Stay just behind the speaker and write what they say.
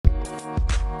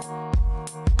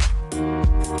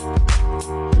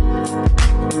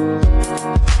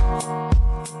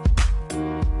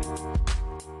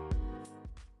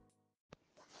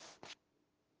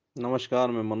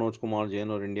नमस्कार, मैं मनोज कुमार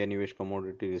जैन और इंडिया निवेश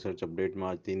कमोडिटी रिसर्च अपडेट में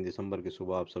आज 3 दिसंबर की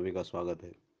सुबह आप सभी का स्वागत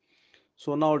है।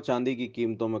 सोना और चांदी की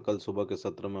कीमतों में कल सुबह के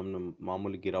सत्र में हमने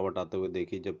मामूली गिरावट आते हुए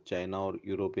देखी, जब चाइना और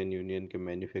यूरोपियन यूनियन के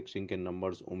मैन्युफैक्चरिंग के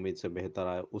नंबर्स उम्मीद से बेहतर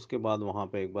आए। उसके बाद वहां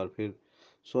पर एक बार फिर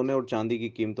सोने और चांदी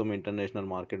की कीमतों में इंटरनेशनल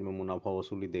मार्केट में मुनाफा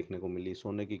वसूली देखने को मिली।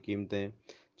 सोने की कीमतें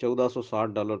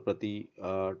 $1460 प्रति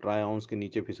ट्राई आउंस के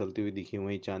नीचे फिसलती हुई दिखी।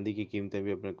 वहीं चांदी की कीमतें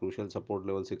भी अपने क्रूशल सपोर्ट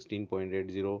लेवल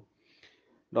 16.80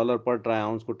 डॉलर पर ट्राई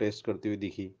आउंस को टेस्ट करती हुई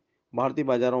दिखी। भारतीय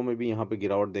बाजारों में भी यहां पर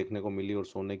गिरावट देखने को मिली और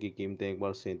सोने की कीमतें एक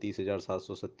बार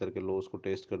 37,770 के लोस को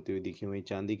टेस्ट करती हुई दिखी। वहीं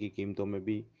चांदी की कीमतों में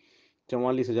भी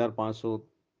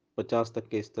 44,550 तक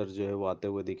के स्तर जो है वो आते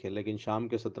हुए दिखे। लेकिन शाम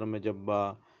के सत्र में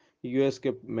जब यूएस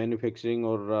के मैन्युफैक्चरिंग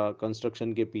और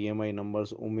कंस्ट्रक्शन के पीएमआई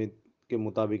नंबर्स उम्मीद के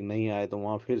मुताबिक नहीं आए, तो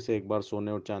वहाँ फिर से एक बार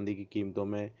सोने और चांदी की कीमतों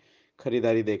में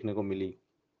खरीदारी देखने को मिली।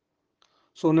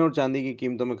 सोने और चांदी की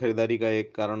कीमतों में खरीदारी का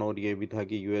एक कारण और ये भी था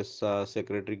कि यूएस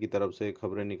सेक्रेटरी की तरफ से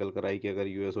खबरें निकल कर आई कि अगर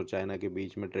यूएस और चाइना के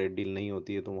बीच में ट्रेड डील नहीं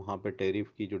होती है, तो वहाँ पे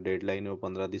टैरिफ की जो डेडलाइन है वो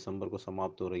 15 दिसंबर को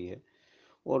समाप्त हो रही है।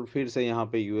 और फिर से यहाँ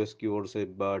पे यूएस की ओर से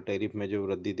टैरिफ में जो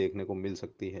वृद्धि देखने को मिल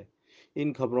सकती है।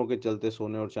 इन खबरों के चलते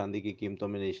सोने और चांदी की कीमतों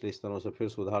में निचले स्तरों से फिर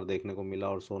सुधार देखने को मिला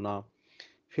और सोना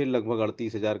फिर लगभग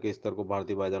 38,000 के स्तर को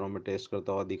भारतीय बाजारों में टेस्ट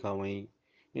करता हुआ दिखा। वहीं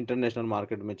इंटरनेशनल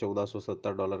मार्केट में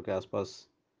 $1470 के आसपास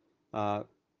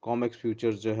कॉमेक्स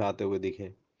फ्यूचर्स जो है आते हुए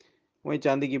दिखे। वहीं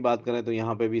चांदी की बात करें तो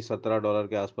यहाँ पे भी $17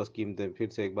 के आसपास कीमतें फिर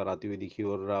से एक बार आती हुई दिखी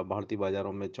और भारतीय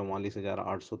बाजारों में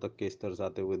 44,800 तक के स्तर से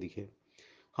आते हुए दिखे।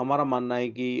 हमारा मानना है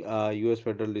कि यूएस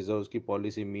फेडरल रिजर्व की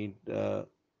पॉलिसी मीट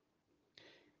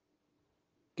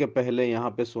के पहले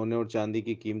यहाँ पे सोने और चांदी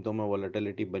की कीमतों में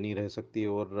वॉलेटिलिटी बनी रह सकती है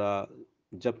और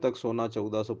जब तक सोना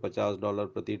 $1450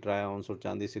 प्रति ट्राई आउंस और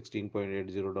चांदी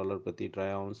 $16.80 प्रति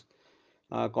ट्राई आउंस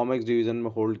कॉमेक्स डिवीज़न में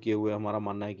होल्ड किए हुए, हमारा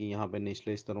मानना है कि यहाँ पे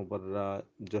निचले स्तरों पर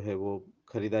जो है वो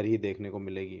खरीदारी ही देखने को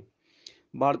मिलेगी।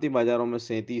 भारतीय बाजारों में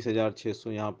 37,600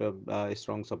 यहाँ पे अब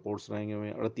स्ट्रॉन्ग सपोर्ट्स रहेंगे।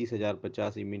 वहीं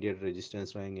 38,050 इमीडिएट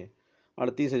रेजिस्टेंस रहेंगे।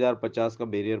 38,050 का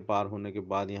बैरियर पार होने के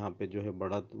बाद यहाँ पे जो है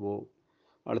बढ़त वो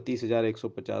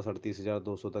 38,150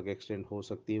 38,200 तक एक्सटेंड हो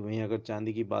सकती है। वहीं अगर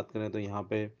चांदी की बात करें तो यहाँ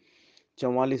पे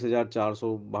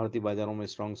 44,400 भारतीय बाजारों में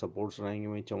स्ट्रॉन्ग सपोर्ट्स रहेंगे।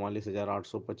 वहीं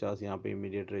 44,850 यहाँ पे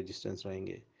इमीडिएट रेजिस्टेंस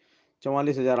रहेंगे।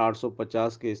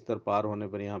 44,850 के स्तर पार होने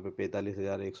पर यहाँ पे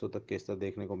 45,100 तक के स्तर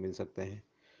देखने को मिल सकते हैं।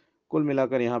 कुल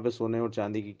मिलाकर यहाँ पे सोने और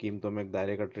चांदी की कीमतों में एक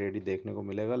दायरे का ट्रेड ही देखने को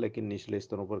मिलेगा, लेकिन निचले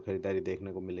स्तरों पर खरीदारी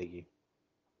देखने को मिलेगी।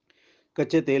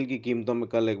 कच्चे तेल की कीमतों में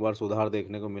कल एक बार सुधार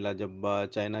देखने को मिला, जब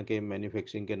चाइना के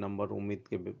मैन्युफैक्चरिंग के नंबर उम्मीद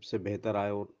के से बेहतर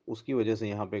आए और उसकी वजह से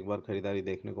यहाँ पे एक बार खरीदारी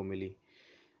देखने को मिली।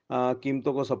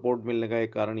 कीमतों को सपोर्ट मिलने का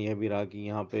एक कारण यह भी रहा कि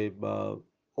यहाँ पे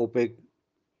ओपेक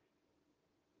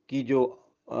की जो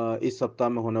इस सप्ताह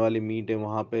में होने वाली मीट है,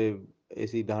 वहाँ पे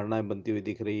ऐसी धारणाएं बनती हुई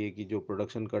दिख रही है कि जो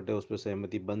प्रोडक्शन कट है उस पर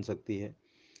सहमति बन सकती है।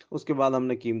 उसके बाद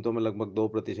हमने कीमतों में लगभग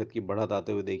 2% की बढ़त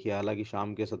आते हुए देखी। हालांकि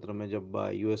शाम के सत्र में जब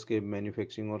यूएस के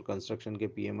मैन्युफैक्चरिंग और कंस्ट्रक्शन के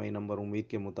पीएमआई नंबर उम्मीद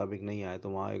के मुताबिक नहीं आए, तो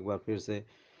वहाँ एक बार फिर से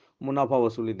मुनाफा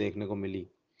वसूली देखने को मिली।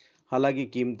 हालांकि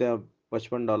कीमतें अब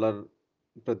 $55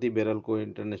 प्रति बैरल को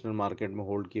इंटरनेशनल मार्केट में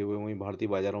होल्ड किए हुए। वहीं भारतीय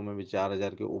बाजारों में भी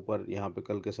 4,000 के ऊपर यहाँ पे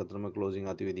कल के सत्र में क्लोजिंग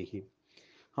आती हुई दिखी।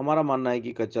 हमारा मानना है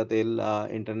कि कच्चा तेल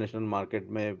इंटरनेशनल मार्केट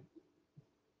में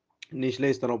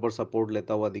निचले स्तरों पर सपोर्ट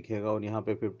लेता हुआ दिखेगा और यहाँ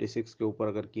पे 56 के ऊपर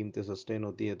अगर कीमतें सस्टेन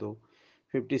होती है तो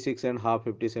 56 एंड हाफ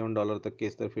 $57 तक के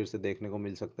स्तर फिर से देखने को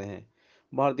मिल सकते हैं।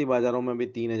 भारतीय बाजारों में भी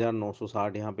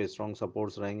 3,960 यहाँ पे स्ट्रॉन्ग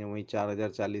सपोर्ट्स रहेंगे। वहीं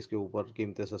 4,040 के ऊपर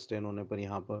कीमतें सस्टेन होने पर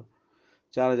यहाँ पर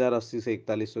 4,080 से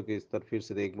 4100 के स्तर फिर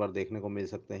से एक बार देखने को मिल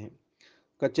सकते हैं।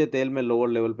 कच्चे तेल में लोअर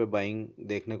लेवल पे बाइंग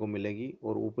देखने को मिलेगी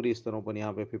और ऊपरी स्तरों पर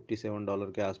यहाँ पे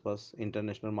 $57 के आसपास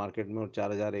इंटरनेशनल मार्केट में और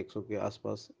 4,100 के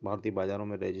आसपास भारतीय बाजारों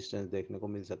में रेजिस्टेंस देखने को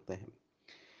मिल सकते हैं।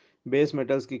 बेस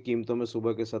मेटल्स की कीमतों में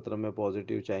सुबह के सत्र में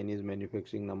पॉजिटिव चाइनीज़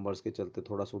मैन्युफैक्चरिंग नंबर्स के चलते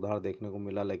थोड़ा सुधार देखने को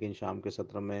मिला, लेकिन शाम के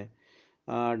सत्र में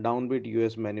डाउनबिट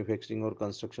यूएस मैन्युफैक्चरिंग और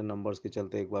कंस्ट्रक्शन नंबर्स के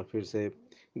चलते एक बार फिर से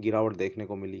गिरावट देखने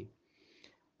को मिली।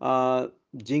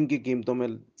 जिंक की कीमतों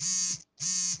में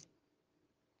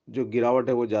जो गिरावट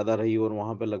है वो ज़्यादा रही और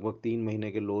वहाँ पे लगभग 3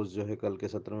 महीने के लोज जो है कल के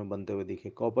सत्र में बनते हुए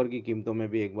दिखे। कॉपर की कीमतों में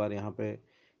भी एक बार यहाँ पे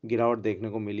गिरावट देखने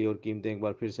को मिली और कीमतें एक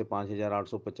बार फिर से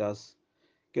 5,850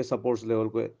 के सपोर्ट्स लेवल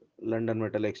को लंदन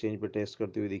मेटल एक्सचेंज पे टेस्ट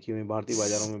करती हुई दिखी। हुई भारतीय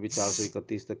बाजारों में भी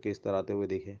 431 तक के स्तर आते हुए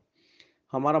दिखे।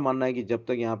 हमारा मानना है कि जब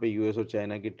तक यहाँ पे यूएस और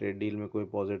चाइना की ट्रेड डील में कोई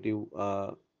पॉजिटिव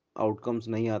आउटकम्स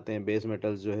नहीं आते हैं, बेस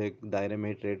मेटल्स जो है दायरे में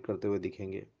ही ट्रेड करते हुए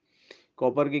दिखेंगे।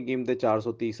 कॉपर की कीमतें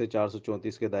 430 से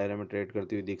 434 के दायरे में ट्रेड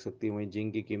करती हुई दिख सकती है। वहीं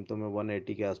जिंक की कीमतों में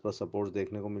 180 के आसपास सपोर्ट्स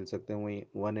देखने को मिल सकते हैं। वहीं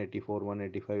 184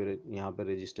 185 यहाँ पर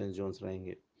रेजिस्टेंस जोन्स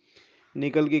रहेंगे।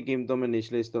 निकल की कीमतों में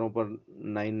निचले स्तरों पर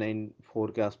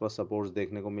 994 के आसपास सपोर्ट्स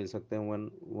देखने को मिल सकते हैं।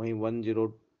 वहीं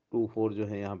 1024 जो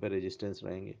है यहाँ पे रेजिस्टेंस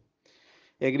रहेंगे।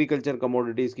 एग्रीकल्चर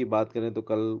कमोडिटीज़ की बात करें तो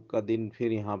कल का दिन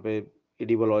फिर यहाँ पे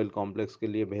एडिबल ऑयल कॉम्प्लेक्स के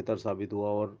लिए बेहतर साबित हुआ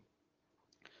और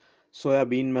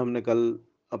सोयाबीन में हमने कल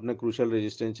अपने क्रूशल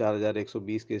रेजिस्टेंस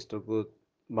 4120 के स्तर को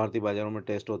भारतीय बाजारों में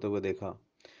टेस्ट होते हुए देखा।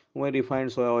 वहीं रिफाइंड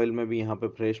सोया ऑयल में भी यहाँ पे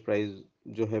फ्रेश प्राइस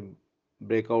जो है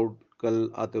ब्रेकआउट कल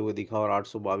आते हुए दिखा और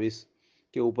 822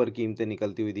 के ऊपर कीमतें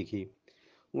निकलती हुई दिखी।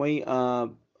 वहीं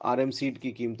आरएम सीड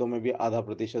की कीमतों में भी आधा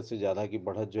प्रतिशत से ज़्यादा की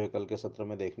बढ़त जो है कल के सत्र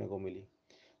में देखने को मिली।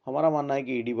 हमारा मानना है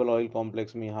कि एडिबल ऑयल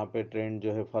कॉम्प्लेक्स में यहाँ पे ट्रेंड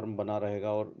जो है फर्म बना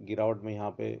रहेगा और गिरावट में यहाँ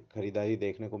पे खरीदारी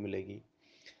देखने को मिलेगी।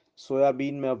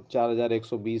 सोयाबीन में अब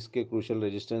 4120 के क्रूशल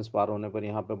रेजिस्टेंस पार होने पर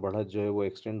यहाँ पे बढ़त जो है वो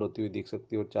एक्सटेंड होती हुई दिख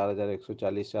सकती है और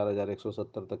 4140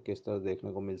 4170 तक के स्तर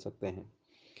देखने को मिल सकते हैं।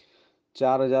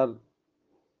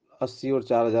 4080 और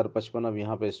 4055 अब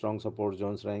यहाँ पे स्ट्रॉन्ग सपोर्ट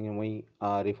जोन्स रहेंगे। वहीं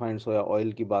रिफाइंड सोया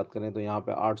ऑयल की बात करें तो यहाँ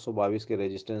पे 822 के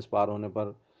रेजिस्टेंस पार होने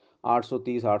पर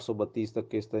 830 832 तक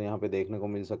के स्तर यहाँ पे देखने को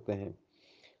मिल सकते हैं।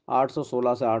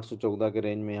 816 से 814 के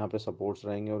रेंज में यहाँ पे सपोर्ट्स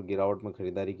रहेंगे और गिरावट में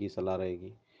खरीदारी की सलाह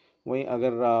रहेगी। वहीं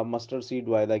अगर मस्टर्ड सीड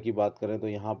वायदा की बात करें तो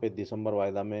यहाँ पे दिसंबर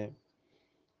वायदा में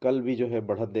कल भी जो है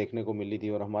बढ़त देखने को मिली थी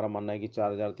और हमारा मानना है कि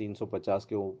 4350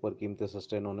 के ऊपर कीमतें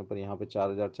सस्टेन होने पर यहाँ पे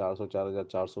 4400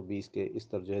 4420 के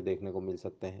स्तर जो है देखने को मिल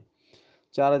सकते हैं।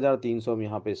 4300 में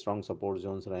यहाँ पे स्ट्रॉन्ग सपोर्ट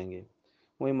जोन्स रहेंगे।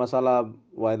 वहीं मसाला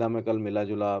वायदा में कल मिला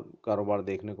जुला कारोबार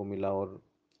देखने को मिला और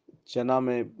चना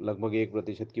में लगभग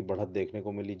 1% की बढ़त देखने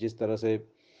को मिली। जिस तरह से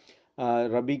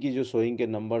रबी की जो सोइंग के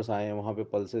नंबर्स आए हैं वहाँ पे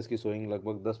पल्सेस की सोइंग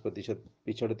लगभग 10%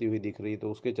 पिछड़ती हुई दिख रही है,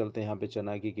 तो उसके चलते यहाँ पे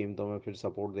चना की कीमतों में फिर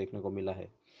सपोर्ट देखने को मिला है।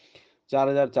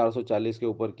 4440 के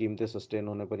ऊपर कीमतें सस्टेन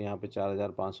होने पर यहाँ पे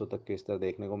 4500 तक के स्तर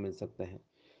देखने को मिल सकते हैं।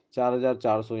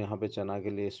 4400 यहाँ पे चना के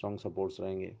लिए स्ट्रॉन्ग सपोर्ट्स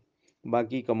रहेंगे।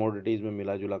 बाकी कमोडिटीज़ में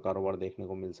मिला जुला कारोबार देखने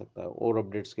को मिल सकता है। और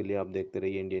अपडेट्स के लिए आप देखते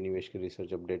रहिए इंडिया निवेश के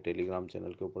रिसर्च अपडेट टेलीग्राम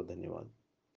चैनल के ऊपर। धन्यवाद।